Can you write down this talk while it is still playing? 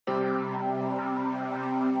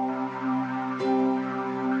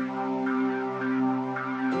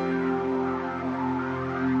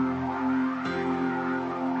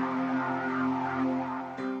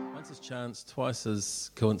chance, twice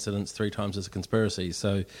as coincidence, three times as a conspiracy.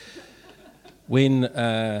 So when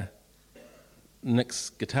Nick's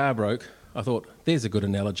guitar broke, I thought, there's a good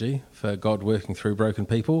analogy for God working through broken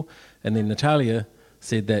people. And then Natalia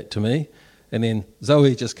said that to me. And then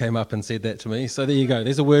Zoe just came up and said that to me. So there you go.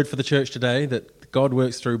 There's a word for the church today, that God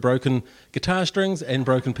works through broken guitar strings and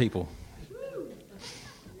broken people.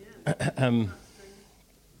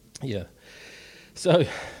 Yeah. So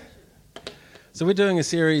we're doing a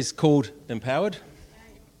series called Empowered,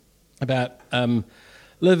 about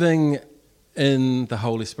living in the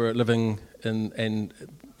Holy Spirit, living in and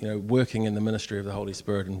working in the ministry of the Holy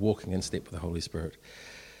Spirit and walking in step with the Holy Spirit.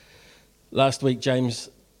 Last week, James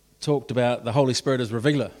talked about the Holy Spirit as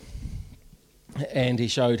revealer, and he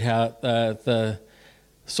showed how the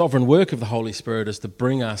sovereign work of the Holy Spirit is to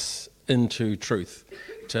bring us into truth,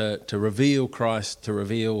 to reveal Christ, to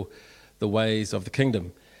reveal the ways of the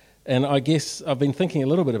kingdom. And I guess I've been thinking a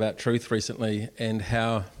little bit about truth recently, and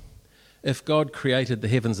how if God created the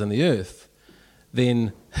heavens and the earth,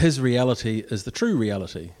 then his reality is the true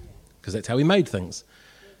reality, because that's how he made things.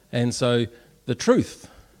 And so the truth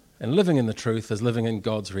and living in the truth is living in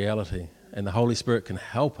God's reality, and the Holy Spirit can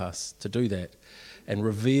help us to do that and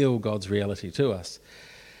reveal God's reality to us.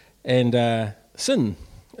 And sin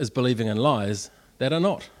is believing in lies that are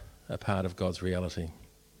not a part of God's reality.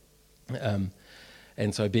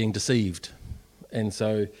 And so being deceived. And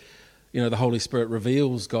so, the Holy Spirit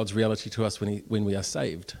reveals God's reality to us when we are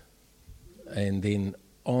saved. And then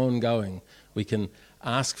ongoing, we can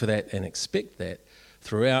ask for that and expect that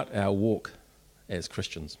throughout our walk as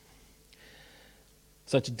Christians.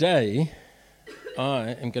 So today,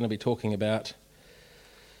 I am going to be talking about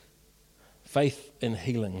faith in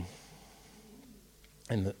healing,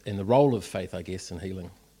 and the role of faith, I guess, in healing.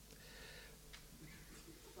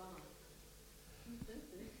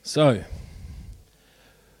 So,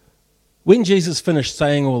 when Jesus finished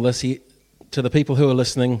saying all this to the people who were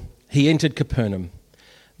listening, he entered Capernaum.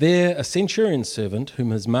 There, a centurion's servant, whom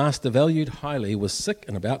his master valued highly, was sick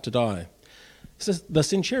and about to die. So the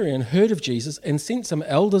centurion heard of Jesus and sent some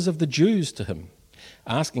elders of the Jews to him,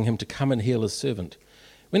 asking him to come and heal his servant.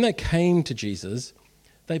 When they came to Jesus,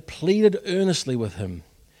 they pleaded earnestly with him,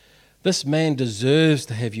 "This man deserves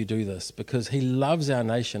to have you do this, because he loves our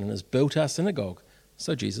nation and has built our synagogue."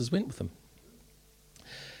 So Jesus went with them.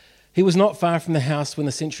 He was not far from the house when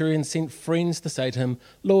the centurion sent friends to say to him,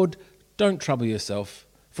 "Lord, don't trouble yourself,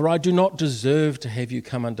 for I do not deserve to have you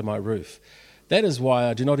come under my roof. That is why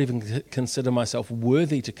I do not even consider myself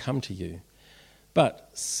worthy to come to you. But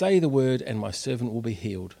say the word, and my servant will be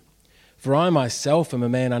healed. For I myself am a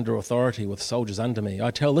man under authority with soldiers under me. I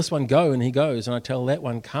tell this one, go, and he goes, and I tell that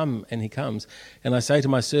one, come, and he comes. And I say to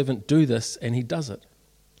my servant, do this, and he does it."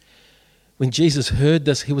 When Jesus heard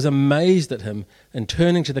this, he was amazed at him, and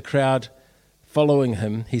turning to the crowd following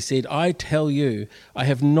him, he said, "I tell you, I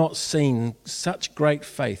have not seen such great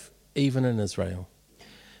faith, even in Israel."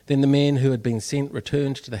 Then the man who had been sent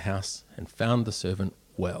returned to the house and found the servant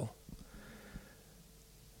well.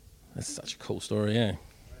 That's such a cool story, eh?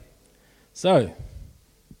 So,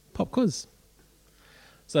 pop quiz.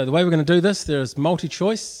 So the way we're going to do this, there is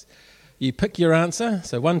multi-choice. You pick your answer,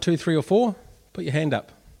 so 1, 2, 3 or 4, put your hand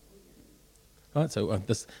up. Right, so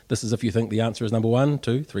this is if you think the answer is number 1,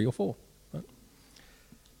 2, 3 or 4. Right.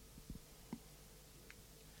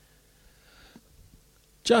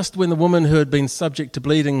 Just when the woman who had been subject to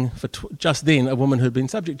bleeding for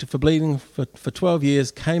 12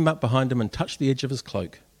 years came up behind him and touched the edge of his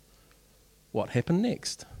cloak. What happened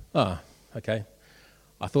next? Okay.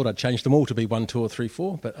 I thought I'd change them all to be 1, 2 or 3,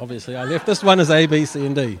 4, but obviously I left this one as A, B, C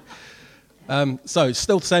and D. So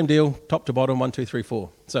still the same deal, top to bottom, 1, 2, 3, 4.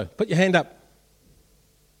 So put your hand up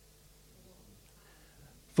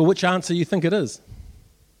for which answer you think it is.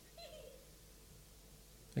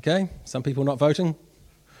 Okay, some people not voting.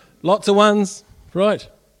 Lots of ones, right.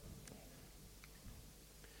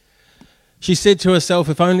 She said to herself,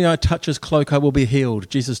 "If only I touch his cloak, I will be healed."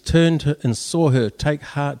 Jesus turned and saw her. "Take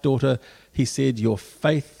heart, daughter," he said, "your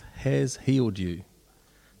faith has healed you."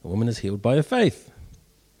 The woman is healed by her faith.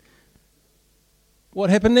 What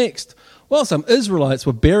happened next? While some Israelites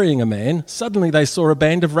were burying a man, suddenly they saw a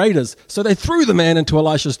band of raiders, so they threw the man into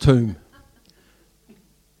Elisha's tomb.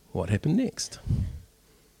 What happened next?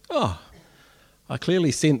 I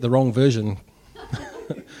clearly sent the wrong version.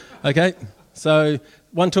 Okay, so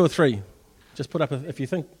 1, 2 or 3. Just put up if you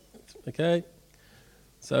think. Okay,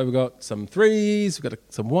 so we've got some 3s, we've got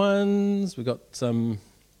some 1s, we've got some...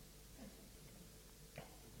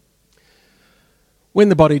 When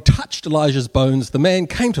the body touched Elijah's bones, the man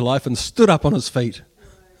came to life and stood up on his feet.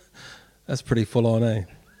 That's pretty full on, eh?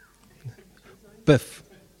 Biff.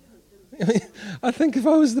 I think if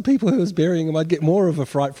I was the people who was burying him, I'd get more of a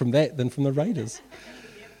fright from that than from the raiders.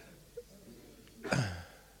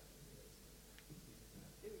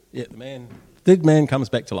 Yeah, the dead man comes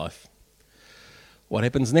back to life. What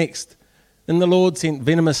happens next? Then the Lord sent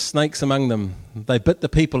venomous snakes among them. They bit the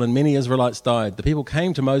people, and many Israelites died. The people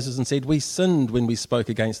came to Moses and said, "We sinned when we spoke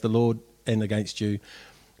against the Lord and against you.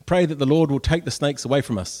 Pray that the Lord will take the snakes away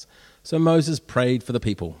from us." So Moses prayed for the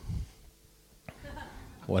people.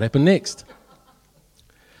 What happened next?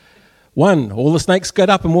 1, all the snakes get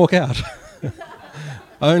up and walk out.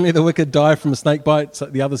 Only the wicked die from a snake bite, so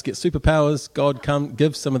the others get superpowers. God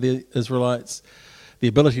gives some of the Israelites the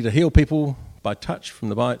ability to heal people by touch from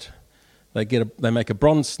the bite. They make a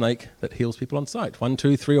bronze snake that heals people on sight. 1,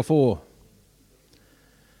 2, 3 or 4.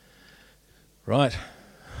 Right.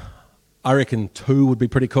 I reckon 2 would be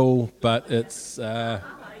pretty cool, but it's...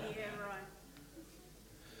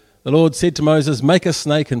 The Lord said to Moses, "Make a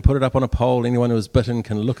snake and put it up on a pole. Anyone who is bitten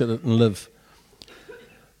can look at it and live."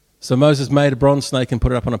 So Moses made a bronze snake and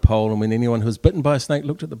put it up on a pole, and when anyone who was bitten by a snake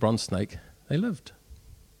looked at the bronze snake, they lived.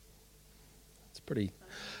 It's pretty...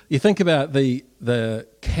 You think about the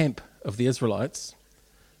camp of the Israelites,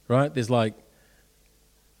 right? There's I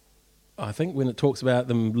think when it talks about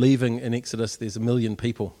them leaving in Exodus, there's 1 million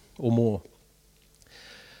people or more.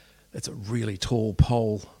 It's a really tall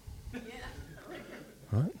pole,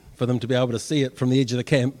 right? For them to be able to see it from the edge of the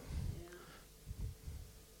camp.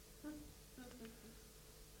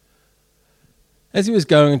 As he was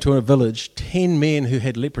going into a village, 10 men who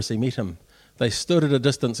had leprosy met him. They stood at a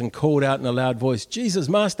distance and called out in a loud voice, "Jesus,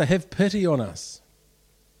 Master, have pity on us."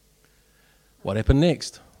 What happened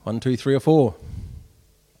next? 1, 2, 3 or 4.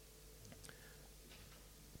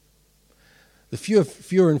 The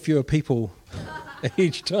fewer and fewer people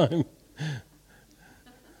each time.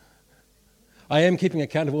 I am keeping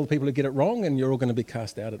account of all the people who get it wrong, and you're all going to be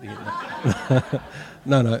cast out at the end.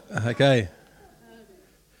 No, okay.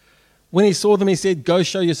 When he saw them, he said, "Go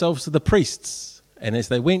show yourselves to the priests." And as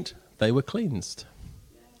they went, they were cleansed.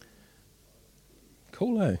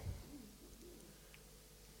 Cool, eh?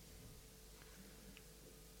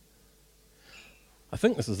 I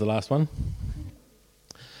think this is the last one.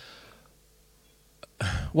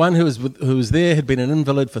 One who was there had been an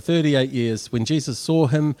invalid for 38 years. When Jesus saw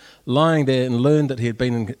him lying there and learned that he had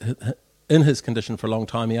been in his condition for a long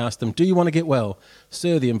time, he asked him, "Do you want to get well?"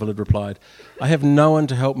 "Sir," the invalid replied, "I have no one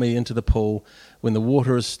to help me into the pool when the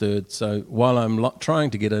water is stirred, so while I'm trying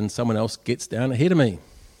to get in, someone else gets down ahead of me."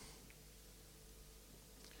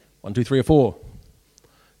 1, 2, 3 or 4.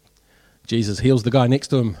 Jesus heals the guy next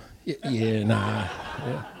to him. Yeah.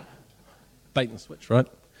 Bait and switch, right?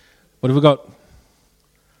 What have we got?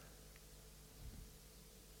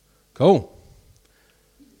 Cool.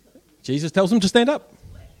 Jesus tells him to stand up,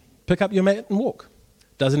 pick up your mat and walk.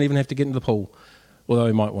 Doesn't even have to get into the pool, although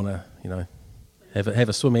he might want to, have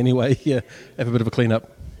a swim anyway. Yeah, have a bit of a clean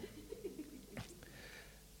up.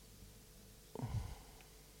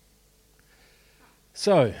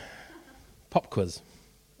 So, pop quiz.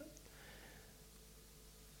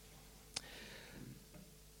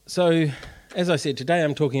 So, as I said, today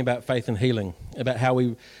I'm talking about faith and healing, about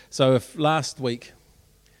how so if last week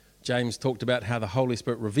James talked about how the Holy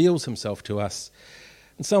Spirit reveals himself to us,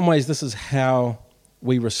 in some ways this is how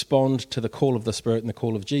we respond to the call of the Spirit and the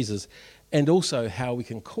call of Jesus, and also how we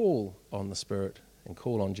can call on the Spirit and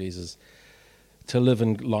call on Jesus to live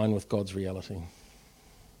in line with God's reality.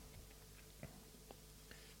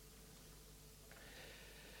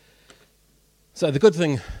 So the good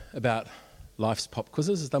thing about life's pop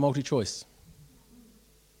quizzes is they're multi-choice.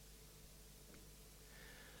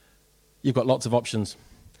 You've got lots of options.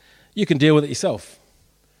 You can deal with it yourself.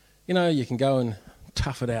 You can go and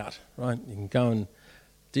tough it out, right? You can go and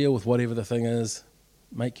deal with whatever the thing is,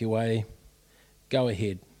 make your way, go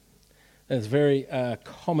ahead. That's a very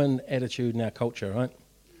common attitude in our culture, right?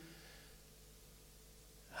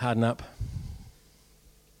 Harden up.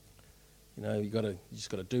 You just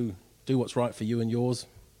got to do what's right for you and yours.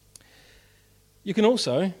 You can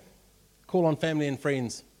also call on family and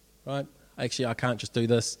friends, right? Actually, I can't just do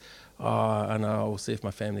this. I know, I'll see if my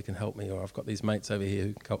family can help me, or I've got these mates over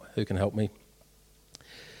here who can help me.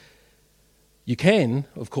 You can,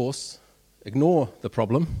 of course, ignore the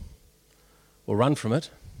problem or run from it.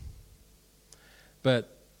 But,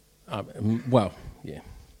 yeah,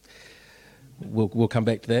 we'll come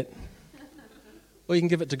back to that. Or you can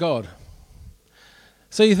give it to God.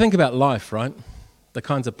 So you think about life, right? The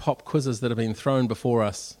kinds of pop quizzes that have been thrown before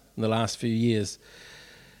us in the last few years.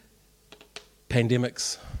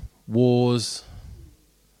 Pandemics, wars,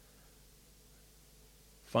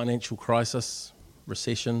 financial crisis,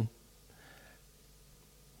 recession.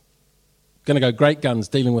 going to go great guns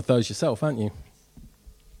dealing with those yourself, aren't you?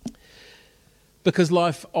 Because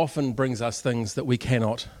life often brings us things that we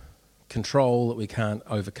cannot control, that we can't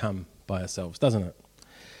overcome by ourselves, doesn't it?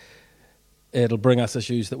 It'll bring us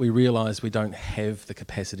issues that we realise we don't have the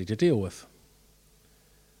capacity to deal with.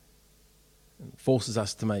 It forces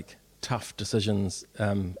us to make tough decisions,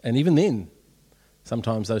 and even then,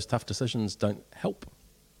 sometimes those tough decisions don't help.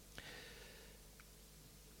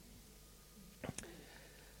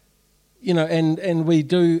 You know, and we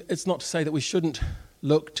do, it's not to say that we shouldn't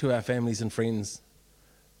look to our families and friends,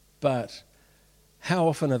 but how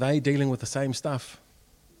often are they dealing with the same stuff?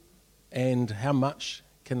 And how much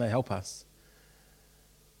can they help us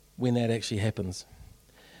when that actually happens?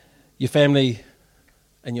 Your family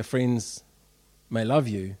and your friends may love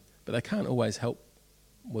you, but they can't always help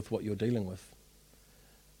with what you're dealing with.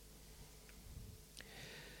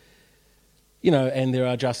 You know, and there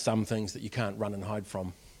are just some things that you can't run and hide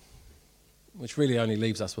from, which really only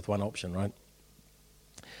leaves us with one option, right?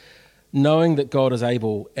 Knowing that God is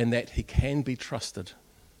able and that he can be trusted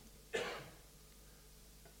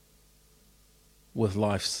with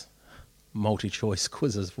life's multi-choice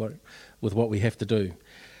quizzes, with what we have to do.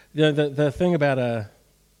 You know, the thing about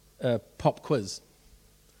a pop quiz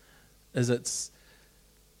is it's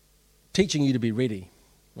teaching you to be ready,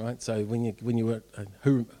 right? So when you were,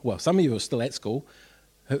 some of you are still at school.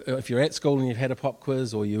 If you're at school and you've had a pop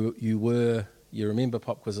quiz, or you remember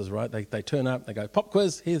pop quizzes, right? They turn up, they go, pop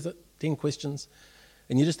quiz, here's it, 10 questions,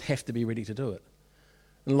 and you just have to be ready to do it.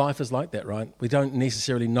 And life is like that, right? We don't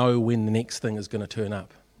necessarily know when the next thing is going to turn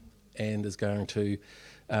up and is going to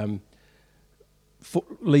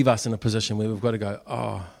leave us in a position where we've got to go,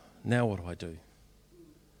 oh, now what do I do?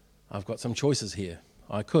 I've got some choices here.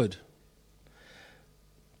 I could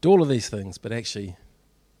do all of these things, but actually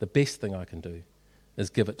the best thing I can do is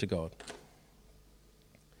give it to God.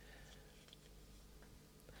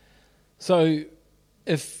 So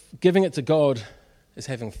if giving it to God is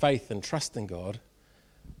having faith and trust in God,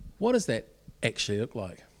 what does that actually look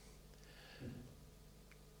like?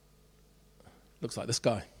 Looks like this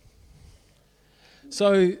guy.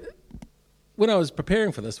 So when I was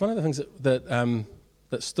preparing for this, one of the things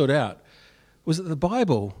that stood out was that the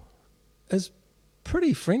Bible is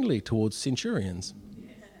pretty friendly towards centurions.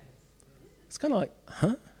 It's kind of like,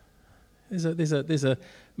 huh? There's a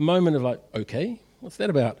moment of like, okay, what's that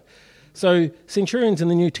about? So centurions in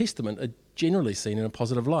the New Testament are generally seen in a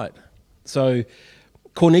positive light. So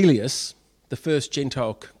Cornelius, the first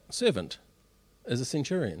Gentile servant, is a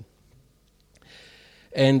centurion.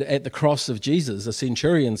 And at the cross of Jesus, a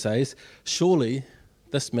centurion says, surely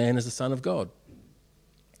this man is the Son of God.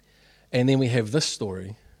 And then we have this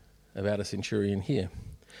story about a centurion here.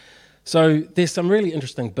 So there's some really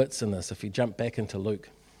interesting bits in this if you jump back into Luke.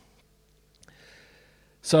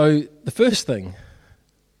 So the first thing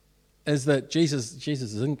is that Jesus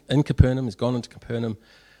is in Capernaum, he's gone into Capernaum,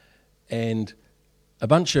 and a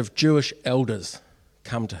bunch of Jewish elders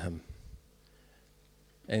come to him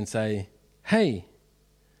and say, hey,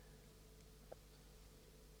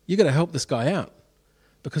 you got to help this guy out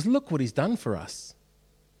because look what he's done for us.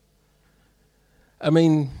 I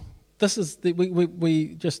mean, this is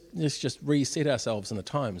let's just reset ourselves in the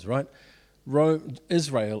times, right?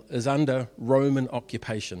 Israel is under Roman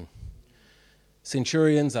occupation.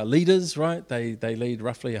 Centurions are leaders, right? They lead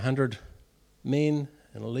roughly 100 men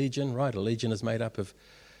in a legion, right? A legion is made up of,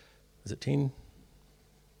 is it 10?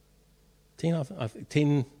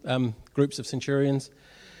 10 groups of centurions.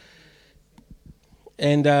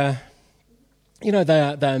 And, they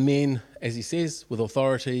are men, as he says, with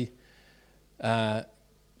authority,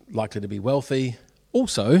 likely to be wealthy,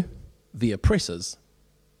 also the oppressors.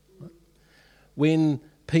 When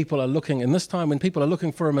people are looking, in this time when people are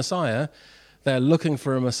looking for a Messiah, they're looking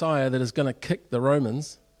for a Messiah that is going to kick the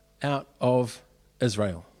Romans out of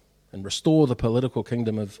Israel and restore the political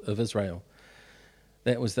kingdom of Israel.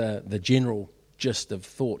 That was the general gist of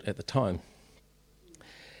thought at the time.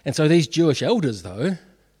 And so these Jewish elders, though,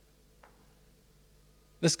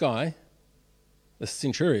 this guy, this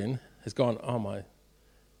centurion, has gone, oh, my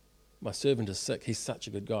servant is sick. He's such a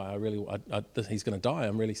good guy. He's going to die.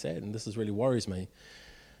 I'm really sad, and this really worries me.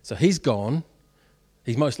 So he's gone.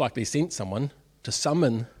 He's most likely sent someone to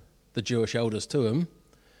summon the Jewish elders to him,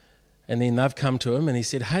 and then they've come to him, and he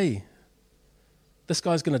said, hey, this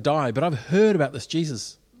guy's going to die, but I've heard about this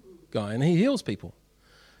Jesus guy, and he heals people.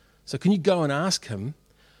 So can you go and ask him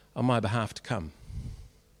on my behalf to come?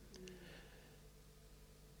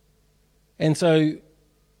 And so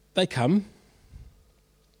they come,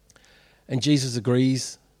 and Jesus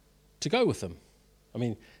agrees to go with them. I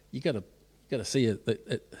mean, you got to see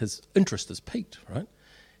that his interest is piqued, right?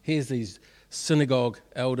 Here's these synagogue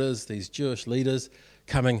elders, these Jewish leaders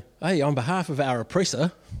coming, hey, on behalf of our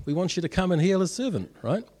oppressor, we want you to come and heal his servant,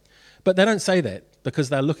 right? But they don't say that because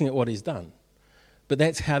they're looking at what he's done. But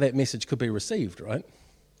that's how that message could be received, right?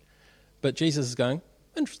 But Jesus is going,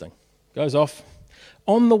 interesting. Goes off.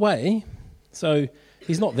 On the way, so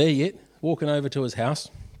he's not there yet, walking over to his house.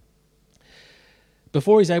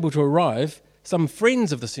 Before he's able to arrive, some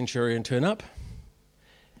friends of the centurion turn up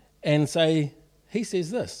and say, he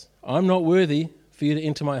says this, I'm not worthy for you to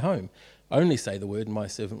enter my home. Only say the word and my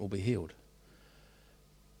servant will be healed.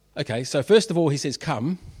 Okay, so first of all he says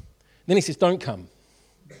come, then he says don't come.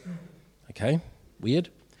 Okay, weird.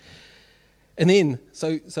 And then,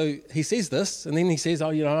 so he says this, and then he says,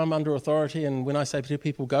 I'm under authority, and when I say to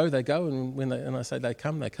people go, they go, and when I say they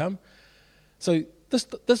come, they come. So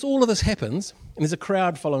all of this happens, and there's a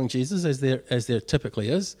crowd following Jesus, as there typically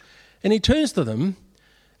is, and he turns to them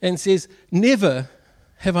and says, never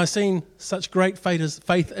have I seen such great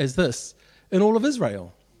faith as this in all of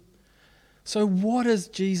Israel. So what is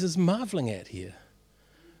Jesus marveling at here?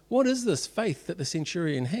 What is this faith that the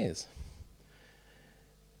centurion has?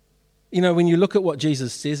 When you look at what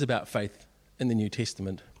Jesus says about faith in the New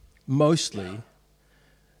Testament, mostly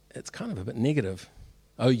it's kind of a bit negative.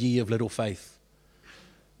 O ye of little faith,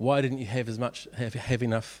 why didn't you have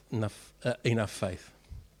enough faith?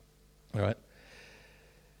 All right.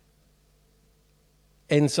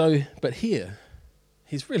 And so, but here,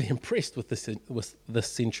 he's really impressed with the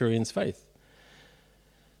centurion's faith.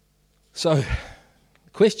 So,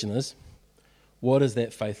 the question is, what does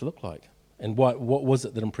that faith look like? And what was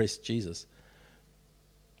it that impressed Jesus?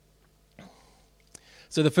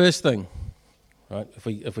 So the first thing, right,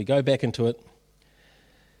 if we go back into it,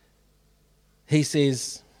 he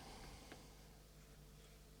says,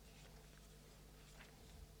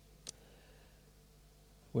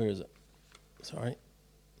 where is it? Sorry.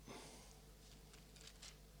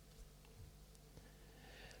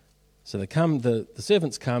 So the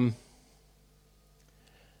servants come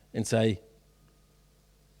and say,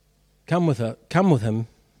 Come with him.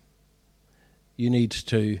 You need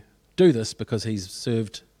to do this because he's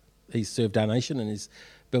served our nation and he's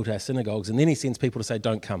built our synagogues. And then he sends people to say,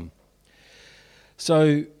 don't come.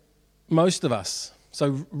 So most of us,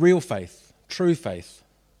 real faith, true faith,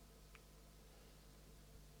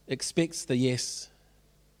 expects the yes,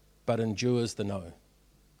 but endures the no.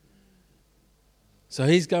 So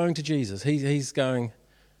he's going to Jesus. He's going,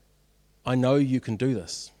 I know you can do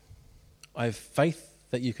this. I have faith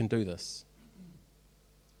that you can do this.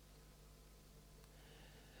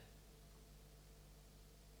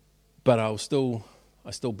 But I still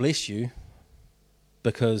bless you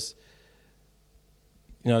because,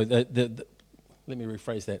 let me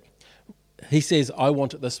rephrase that. He says, I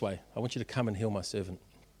want it this way. I want you to come and heal my servant.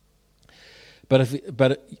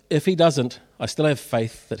 But if he doesn't, I still have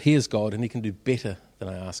faith that he is God and he can do better than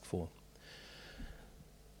I ask for.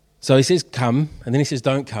 So he says, come, and then he says,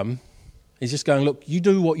 don't come. He's just going, look, you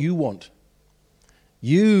do what you want.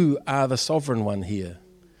 You are the sovereign one here.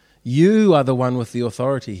 You are the one with the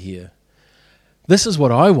authority here. This is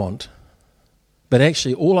what I want, but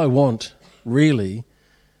actually all I want really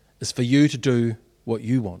is for you to do what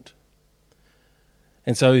you want.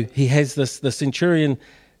 And so he has this, the centurion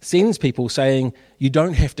sends people saying, you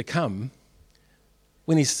don't have to come.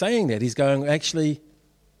 When he's saying that, he's going, actually,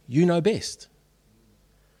 you know best.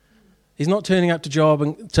 He's not turning up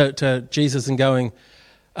to Jesus and going,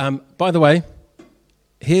 by the way,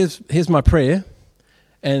 here's my prayer,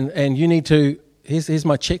 and you need to, here's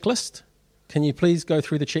my checklist. Can you please go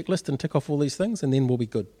through the checklist and tick off all these things, and then we'll be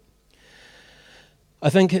good.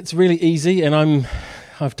 I think it's really easy, and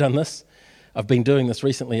I've done this. I've been doing this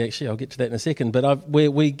recently, actually. I'll get to that in a second. But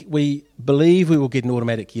we believe we will get an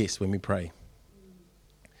automatic yes when we pray.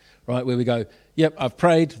 Right, where we go, yep, I've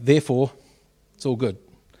prayed, therefore, it's all good.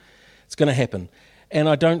 It's going to happen. And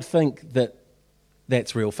I don't think that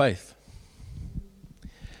that's real faith.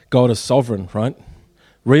 God is sovereign, right?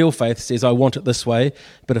 Real faith says, I want it this way,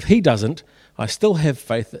 but if he doesn't, I still have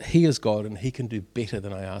faith that he is God and he can do better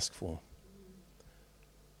than I ask for.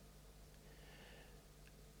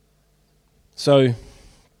 So,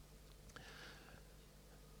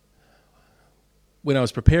 when I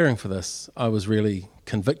was preparing for this, I was really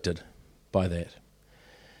convicted by that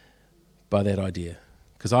idea.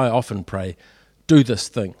 Because I often pray, do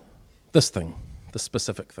this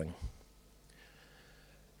specific thing.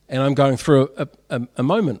 And I'm going through a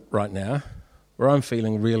moment right now where I'm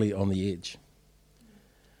feeling really on the edge.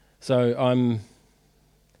 So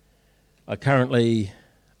I currently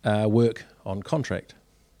work on contract.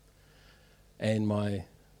 And my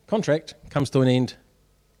contract comes to an end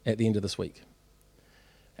at the end of this week.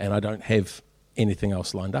 and I don't have anything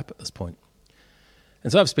else lined up at this point.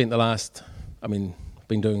 And so I've spent I've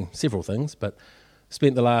been doing several things, but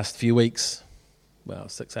spent the last few weeks,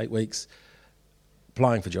 6-8 weeks,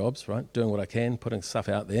 applying for jobs, right? Doing what I can, putting stuff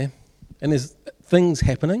out there. And there's things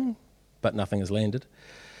happening, but nothing has landed.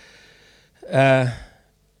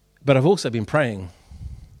 But I've also been praying.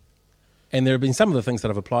 And there have been some of the things that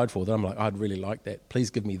I've applied for that I'm like, I'd really like that. Please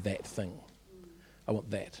give me that thing. I want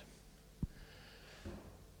that.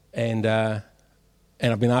 And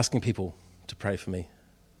I've been asking people to pray for me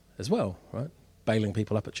as well, right? Bailing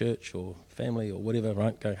people up at church or family or whatever,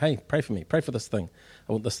 right? Go, hey, pray for me. Pray for this thing.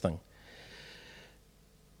 I want this thing.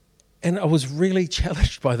 And I was really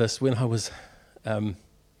challenged by this when I was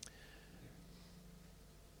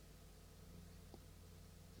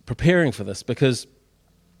preparing for this, because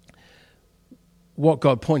what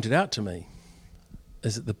God pointed out to me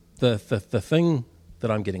is that the thing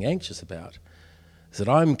that I'm getting anxious about is that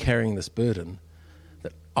I'm carrying this burden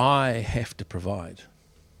that I have to provide,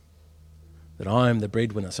 that I'm the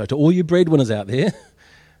breadwinner. So to all you breadwinners out there,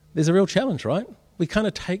 there's a real challenge, right? We kind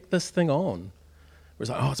of take this thing on. It's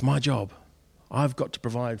like, oh, it's my job. I've got to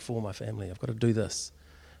provide for my family. I've got to do this,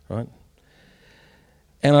 right?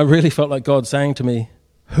 And I really felt like God saying to me,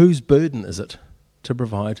 whose burden is it to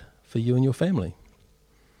provide for you and your family?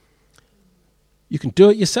 You can do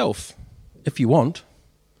it yourself if you want,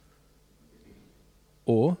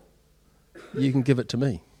 or you can give it to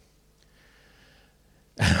me.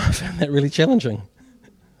 And I found that really challenging.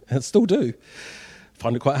 And I still do. I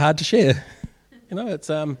find it quite hard to share. It's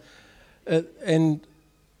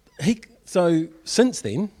so since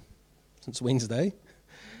then, since Wednesday,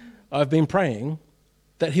 I've been praying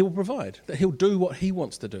that he will provide, that he'll do what he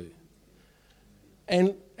wants to do.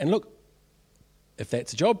 And look, if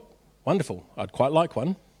that's a job, wonderful. I'd quite like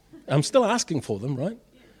one. I'm still asking for them, right?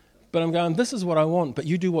 But I'm going, this is what I want, but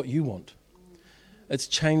you do what you want. It's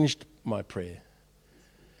changed my prayer.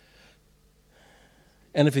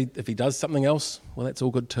 And if he does something else, well, that's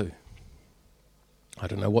all good too. I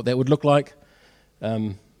don't know what that would look like,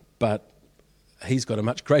 but he's got a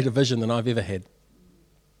much greater vision than I've ever had.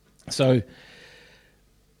 So,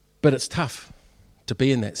 but it's tough to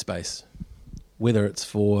be in that space, whether it's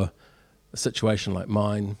for a situation like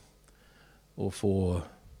mine, or for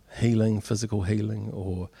healing, physical healing,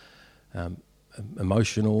 or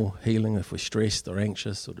emotional healing if we're stressed or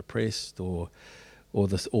anxious or depressed, or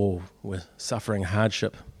we're suffering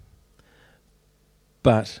hardship.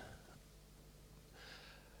 But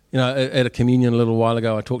at a communion a little while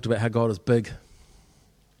ago, I talked about how God is big.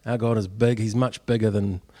 Our God is big. He's much bigger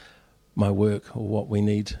than my work or what we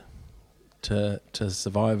need to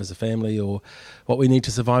survive as a family, or what we need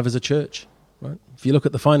to survive as a church. Right? If you look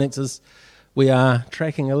at the finances, we are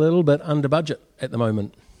tracking a little bit under budget at the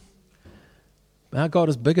moment. Our God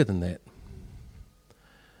is bigger than that.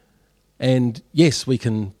 And yes, we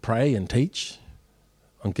can pray and teach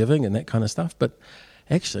on giving and that kind of stuff, but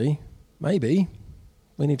actually, maybe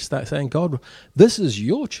we need to start saying, God, this is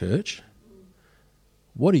your church.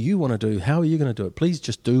 What do you want to do? How are you going to do it? Please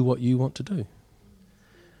just do what you want to do.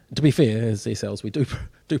 To be fair, as SLs, we do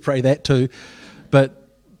pray that too, but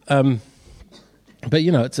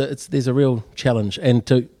there's a real challenge, and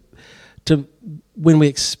to when we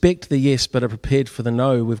expect the yes but are prepared for the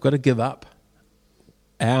no, we've got to give up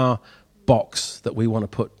our box that we want to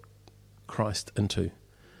put Christ into.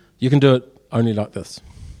 You can do it only like this.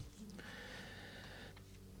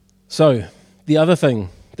 So, the other thing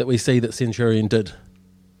that we see that centurion did,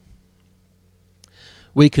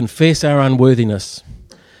 we confess our unworthiness,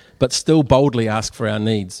 but still boldly ask for our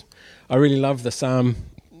needs. I really love the psalm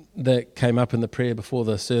that came up in the prayer before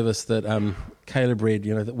the service that Caleb read,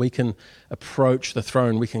 that we can approach the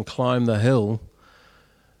throne, we can climb the hill,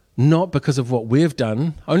 not because of what we've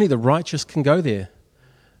done. Only the righteous can go there.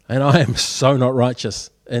 And I am so not righteous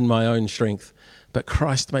in my own strength, but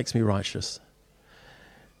Christ makes me righteous.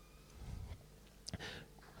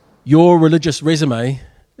 Your religious resume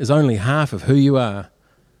is only half of who you are.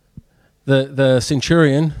 The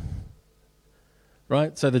centurion,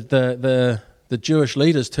 right? So the Jewish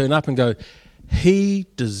leaders turn up and go, he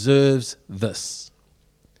deserves this.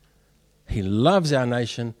 He loves our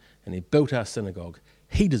nation and he built our synagogue.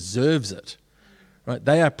 He deserves it. Right?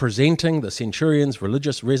 They are presenting the centurion's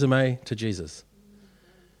religious resume to Jesus.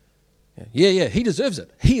 Yeah, he deserves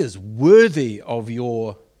it. He is worthy of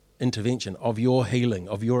your intervention, of your healing,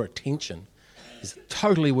 of your attention. He's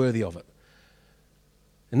totally worthy of it.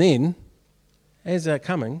 And then, as they're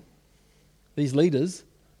coming, these leaders,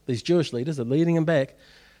 these Jewish leaders are leading him back.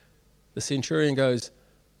 The centurion goes,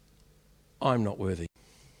 I'm not worthy.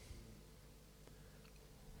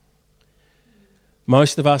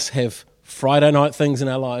 Most of us have Friday night things in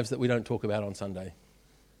our lives that we don't talk about on Sunday.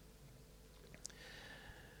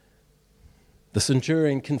 The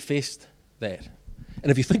centurion confessed that. And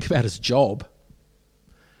if you think about his job,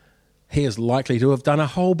 he is likely to have done a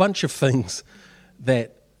whole bunch of things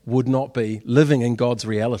that would not be living in God's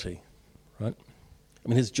reality, right? I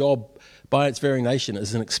mean, his job, by its very nature,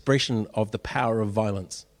 is an expression of the power of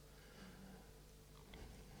violence.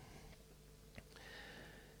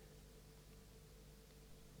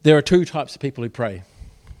 There are two types of people who pray.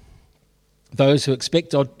 Those who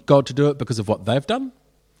expect God to do it because of what they've done,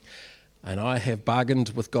 and I have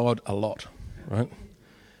bargained with God a lot, right?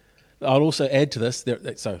 I'll also add to this, there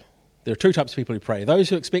are two types of people who pray. Those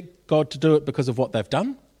who expect God to do it because of what they've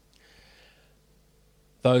done,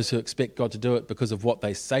 those who expect God to do it because of what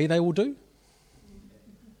they say they will do.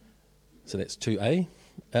 So that's 2A.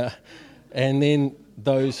 And then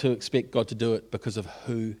those who expect God to do it because of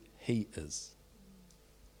who he is.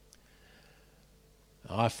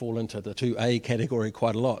 I fall into the 2A category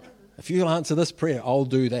quite a lot. If you'll answer this prayer, I'll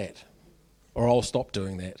do that. Or I'll stop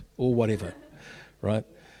doing that. Or whatever. Right?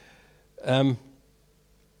 And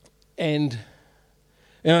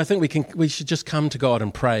I think we should just come to God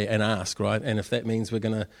and pray and ask, right? And if that means we're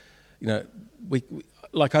going to,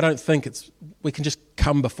 I don't think we can just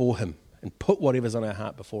come before him and put whatever's on our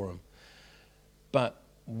heart before him. But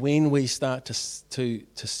when we start to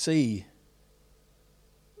see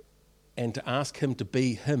and to ask him to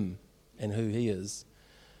be him and who he is,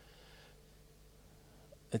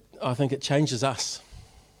 I think it changes us,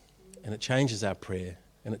 and it changes our prayer,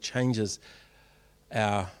 and it changes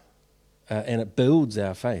and it builds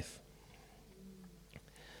our faith.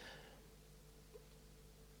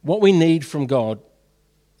 What we need from God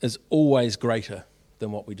is always greater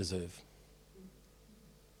than what we deserve.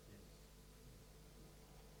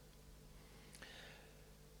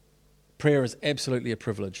 Prayer is absolutely a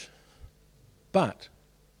privilege, but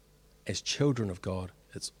as children of God,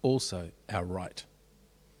 it's also our right.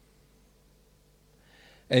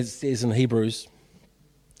 As it says in Hebrews,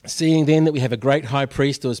 seeing then that we have a great high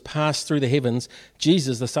priest who has passed through the heavens,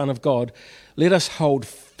 Jesus, the Son of God, let us hold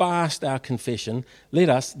fast our confession. Let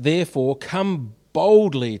us, therefore, come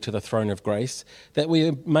boldly to the throne of grace, that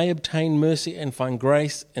we may obtain mercy and find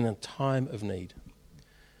grace in a time of need.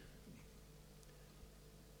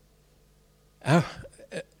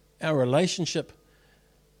 Our relationship,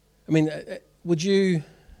 would you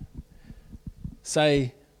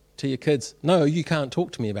say to your kids, no, you can't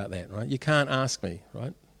talk to me about that, right? You can't ask me,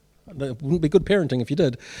 right? It wouldn't be good parenting if you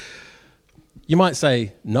did. You might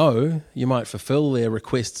say no, you might fulfill their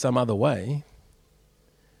request some other way,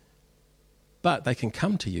 but they can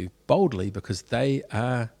come to you boldly because they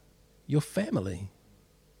are your family.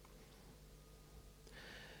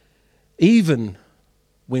 Even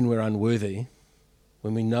when we're unworthy,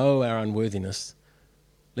 when we know our unworthiness,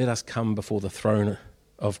 let us come before the throne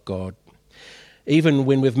of God. Even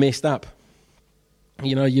when we've messed up,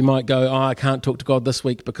 you might go, I can't talk to God this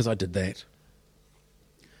week because I did that.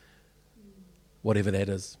 Whatever that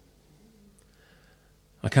is.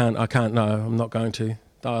 I can't, no, I'm not going to.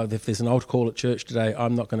 If there's an altar call at church today,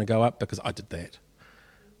 I'm not going to go up because I did that.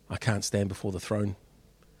 I can't stand before the throne.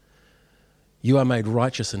 You are made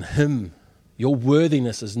righteous in him. Your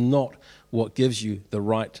worthiness is not what gives you the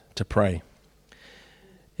right to pray.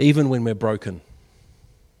 Even when we're broken,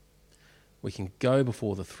 we can go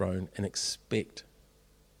before the throne and expect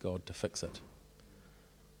God to fix it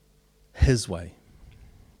his way.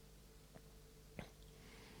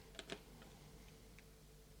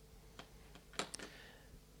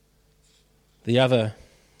 The other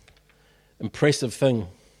impressive thing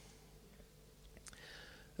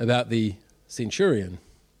about the centurion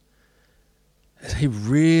is he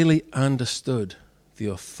really understood the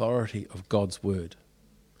authority of God's word.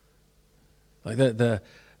 Like the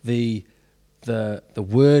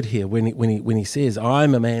word here, when he says,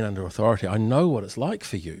 I'm a man under authority, I know what it's like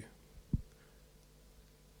for you.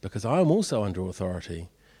 Because I'm also under authority.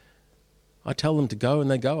 I tell them to go and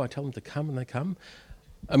they go. I tell them to come and they come.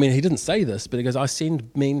 He didn't say this, but he goes, I send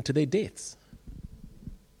men to their deaths.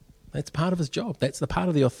 That's part of his job. That's the part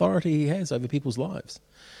of the authority he has over people's lives.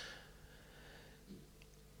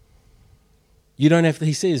 You don't have to,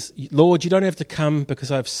 he says, Lord, you don't have to come because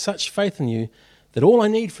I have such faith in you that all I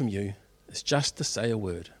need from you is just to say a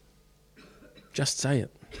word. Just say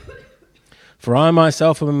it. For I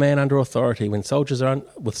myself am a man under authority. When soldiers are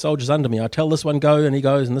with soldiers under me, I tell this one go and he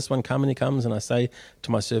goes, and this one come and he comes, and I say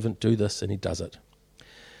to my servant, do this, and he does it.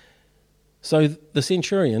 So the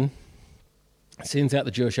centurion sends out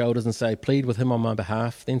the Jewish elders and say, plead with him on my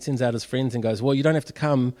behalf, then sends out his friends and goes, well, you don't have to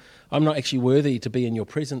come. I'm not actually worthy to be in your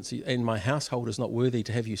presence, and my household is not worthy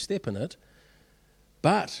to have you step in it.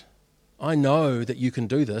 But I know that you can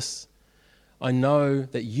do this. I know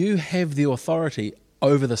that you have the authority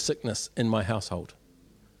over the sickness in my household.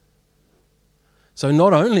 So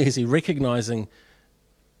not only is he recognizing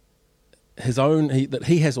that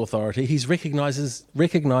he has authority, he's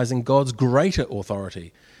recognizing God's greater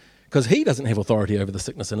authority, because he doesn't have authority over the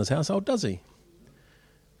sickness in his household, does he?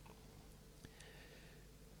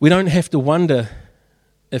 We don't have to wonder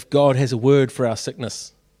if God has a word for our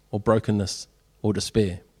sickness or brokenness or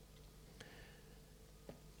despair.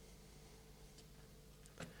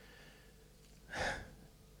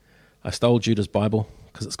 I stole Judah's Bible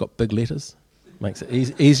because it's got big letters. Makes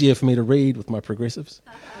it easier for me to read with my progressives.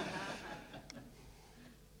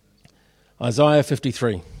 Isaiah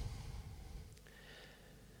 53.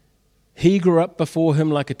 He grew up before him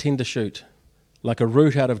like a tender shoot, like a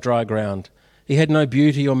root out of dry ground. He had no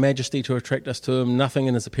beauty or majesty to attract us to him, nothing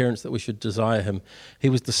in his appearance that we should desire him. He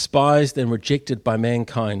was despised and rejected by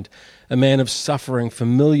mankind, a man of suffering,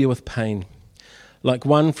 familiar with pain, like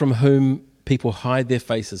one from whom people hide their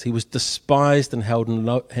faces. He was despised and held in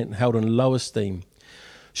low esteem.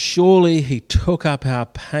 Surely he took up our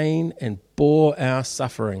pain and bore our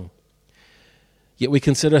suffering. Yet we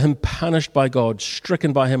consider him punished by God,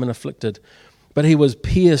 stricken by him and afflicted. But he was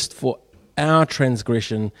pierced for our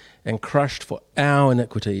transgression and crushed for our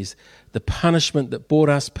iniquities. The punishment that brought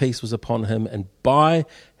us peace was upon him, and by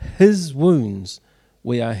his wounds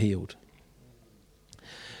we are healed.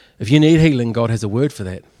 If you need healing, God has a word for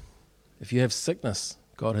that. If you have sickness,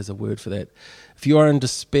 God has a word for that. If you are in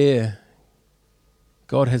despair,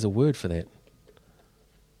 God has a word for that.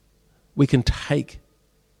 We can take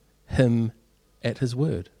him at his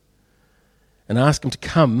word and ask him to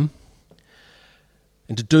come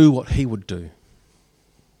and to do what he would do,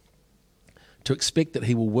 to expect that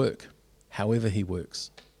he will work however he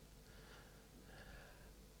works.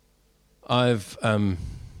 You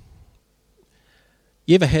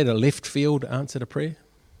ever had a left field answer to prayer?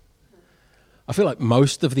 I feel like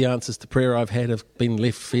most of the answers to prayer I've had have been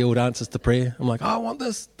left field answers to prayer. I'm like, oh, I want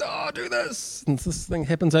this, do this, and this thing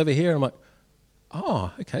happens over here. I'm like,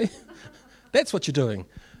 oh, okay. That's what you're doing.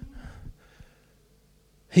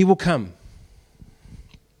 He will come.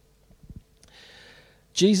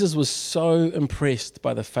 Jesus was so impressed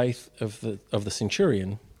by the faith of the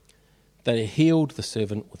centurion that he healed the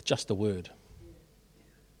servant with just a word.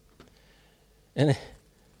 And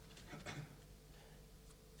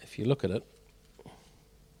if you look at it,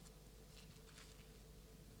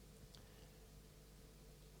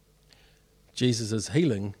 Jesus'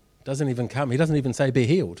 healing doesn't even come. He doesn't even say, be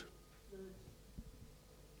healed.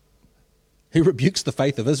 He rebukes the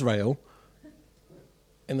faith of Israel,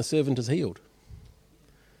 and the servant is healed.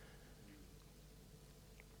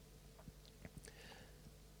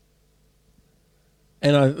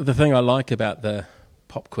 And the thing I like about the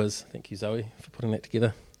pop quiz, thank you Zoe for putting that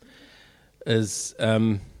together, is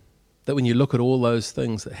that when you look at all those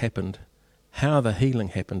things that happened, how the healing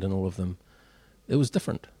happened in all of them, it was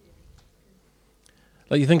different.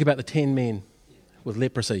 Like you think about the 10 men with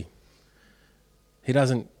leprosy. He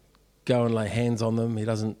doesn't go and lay hands on them. He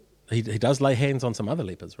does lay hands on some other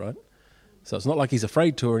lepers, right? So it's not like he's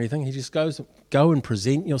afraid to or anything. He just goes, go and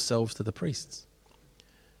present yourselves to the priests.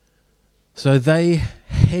 So they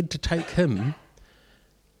had to take him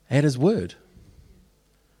at his word.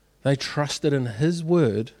 They trusted in his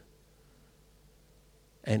word,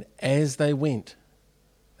 and as they went,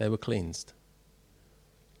 they were cleansed.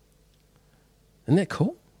 Isn't that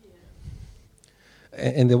cool?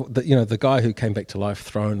 And the guy who came back to life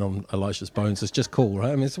thrown on Elisha's bones is just cool,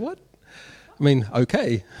 right? I mean, it's what? I mean,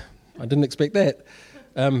 okay, I didn't expect that.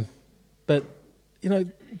 But,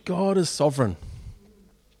 God is sovereign.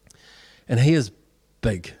 And he is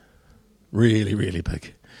big, really, really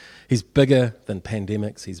big. He's bigger than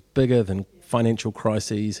pandemics. He's bigger than financial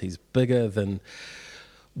crises. He's bigger than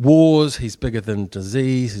wars. He's bigger than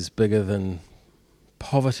disease. He's bigger than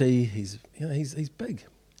poverty. He's big.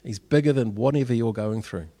 He's bigger than whatever you're going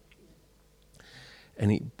through.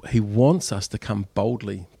 And he wants us to come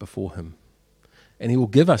boldly before him. And he will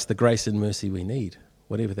give us the grace and mercy we need,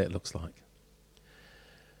 whatever that looks like.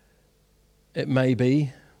 It may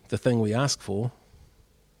be the thing we ask for.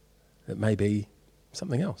 It may be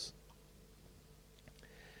something else.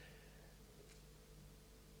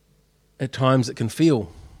 At times it can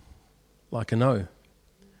feel like a no.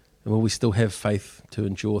 And will we still have faith to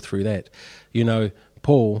endure through that?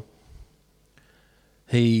 Paul,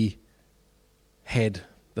 he had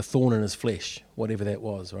the thorn in his flesh, whatever that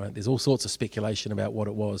was, right? There's all sorts of speculation about what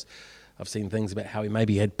it was. I've seen things about how he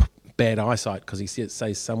maybe had bad eyesight because he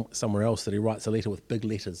says somewhere else that he writes a letter with big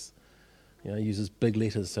letters. He uses big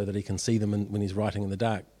letters so that he can see them when he's writing in the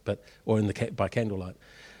dark, or by candlelight.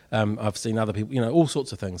 I've seen other people, all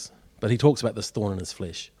sorts of things. But he talks about this thorn in his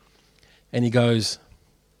flesh. And he goes,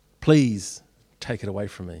 please take it away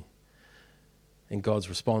from me. And God's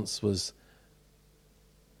response was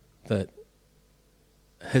that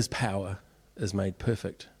his power is made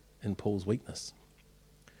perfect in Paul's weakness.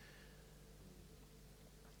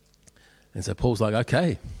 And so Paul's like,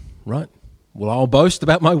 okay, right. Well, I'll boast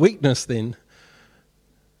about my weakness then.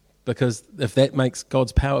 Because if that makes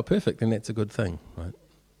God's power perfect, then that's a good thing, right?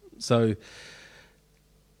 So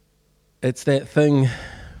it's that thing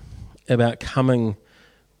about coming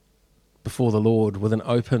before the Lord with an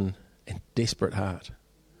open and desperate heart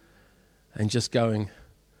and just going,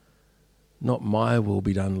 not my will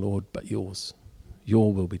be done, Lord, but yours.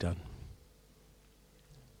 Your will be done.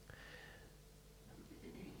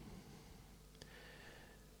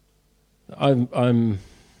 I'm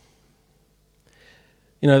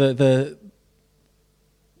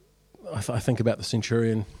I think about the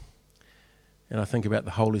centurion and I think about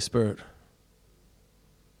the Holy Spirit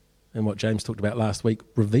and what James talked about last week,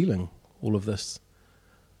 revealing all of this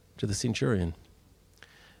to the centurion.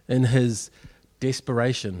 In his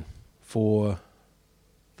desperation for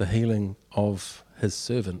the healing of his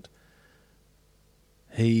servant,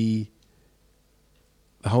 the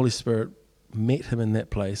Holy Spirit met him in that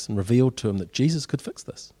place and revealed to him that Jesus could fix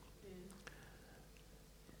this.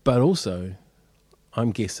 But also,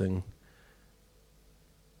 I'm guessing,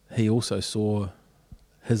 he also saw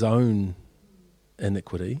his own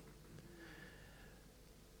iniquity,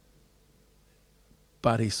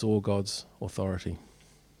 but he saw God's authority.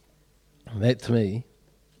 And that, to me,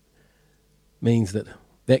 means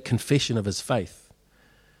that confession of his faith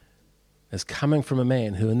is coming from a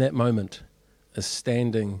man who in that moment is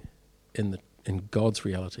standing in God's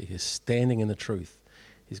reality. He's standing in the truth.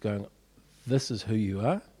 He's going, this is who you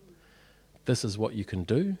are. This is what you can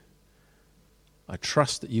do. I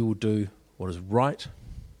trust that you will do what is right.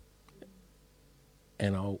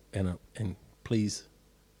 And please,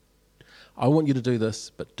 I want you to do this,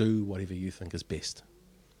 but do whatever you think is best.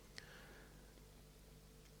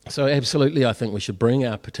 So absolutely, I think we should bring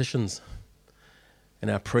our petitions and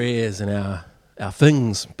our prayers and our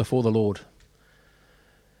things before the Lord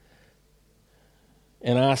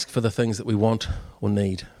and ask for the things that we want or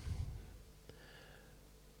need.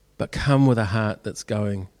 But come with a heart that's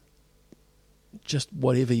going, just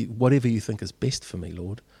whatever you think is best for me,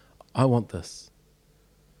 Lord. I want this.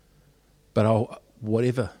 But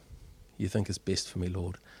whatever you think is best for me,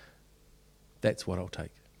 Lord, that's what I'll take.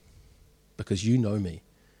 Because you know me.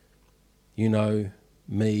 You know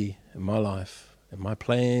me and my life and my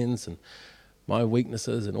plans and my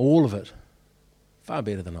weaknesses and all of it far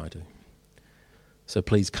better than I do. So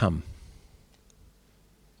please come.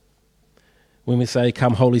 When we say,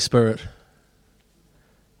 come Holy Spirit,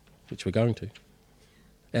 which we're going to,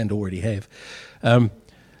 and already have,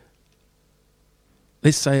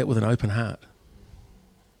 let's say it with an open heart,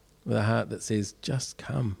 with a heart that says, just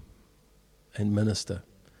come and minister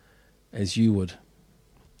as you would.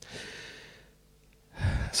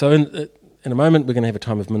 So in a moment, we're going to have a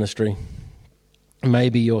time of ministry.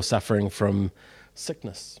 Maybe you're suffering from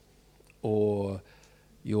sickness, or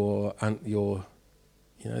there's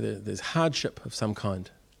hardship of some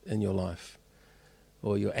kind in your life,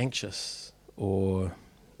 or you're anxious, or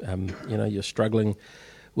you're struggling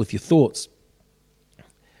with your thoughts.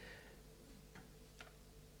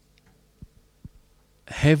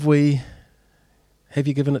 Have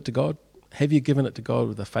you given it to God? Have you given it to God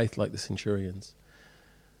with a faith like the centurions?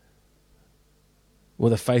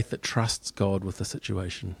 With a faith that trusts God with the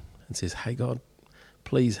situation and says, hey God,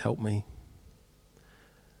 please help me.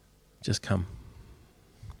 Just come.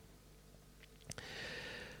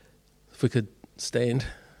 If we could stand,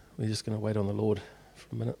 we're just going to wait on the Lord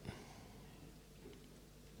for a minute.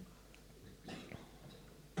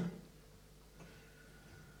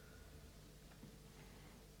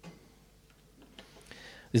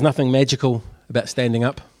 There's nothing magical about standing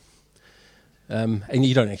up, and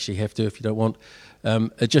you don't actually have to if you don't want.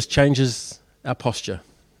 It just changes our posture.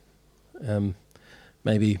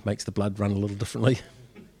 Maybe makes the blood run a little differently.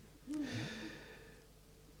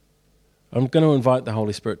 I'm going to invite the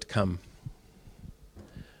Holy Spirit to come,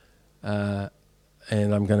 and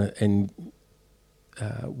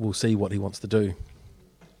we'll see what He wants to do.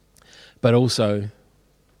 But also,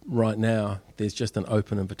 right now, there's just an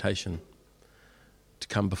open invitation to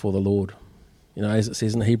come before the Lord. As it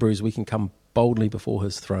says in Hebrews, we can come boldly before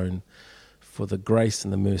his throne for the grace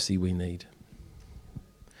and the mercy we need.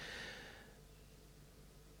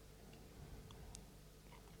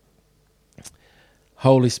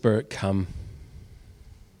 Holy Spirit, come.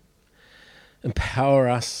 Empower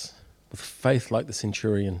us with faith like the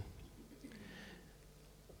centurion.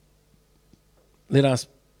 Let us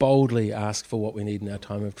boldly ask for what we need in our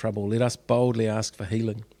time of trouble. Let us boldly ask for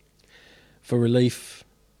healing, for relief,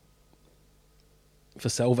 for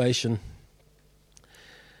salvation.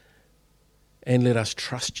 And let us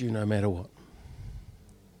trust you no matter what.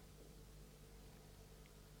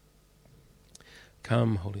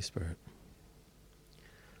 Come, Holy Spirit.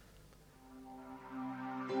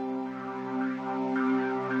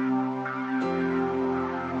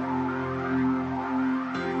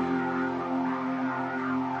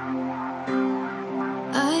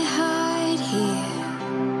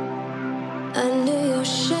 Under your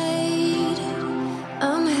shade,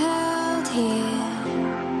 I'm held here,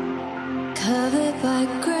 covered by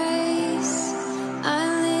grace.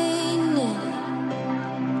 I lean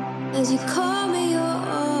in as you call.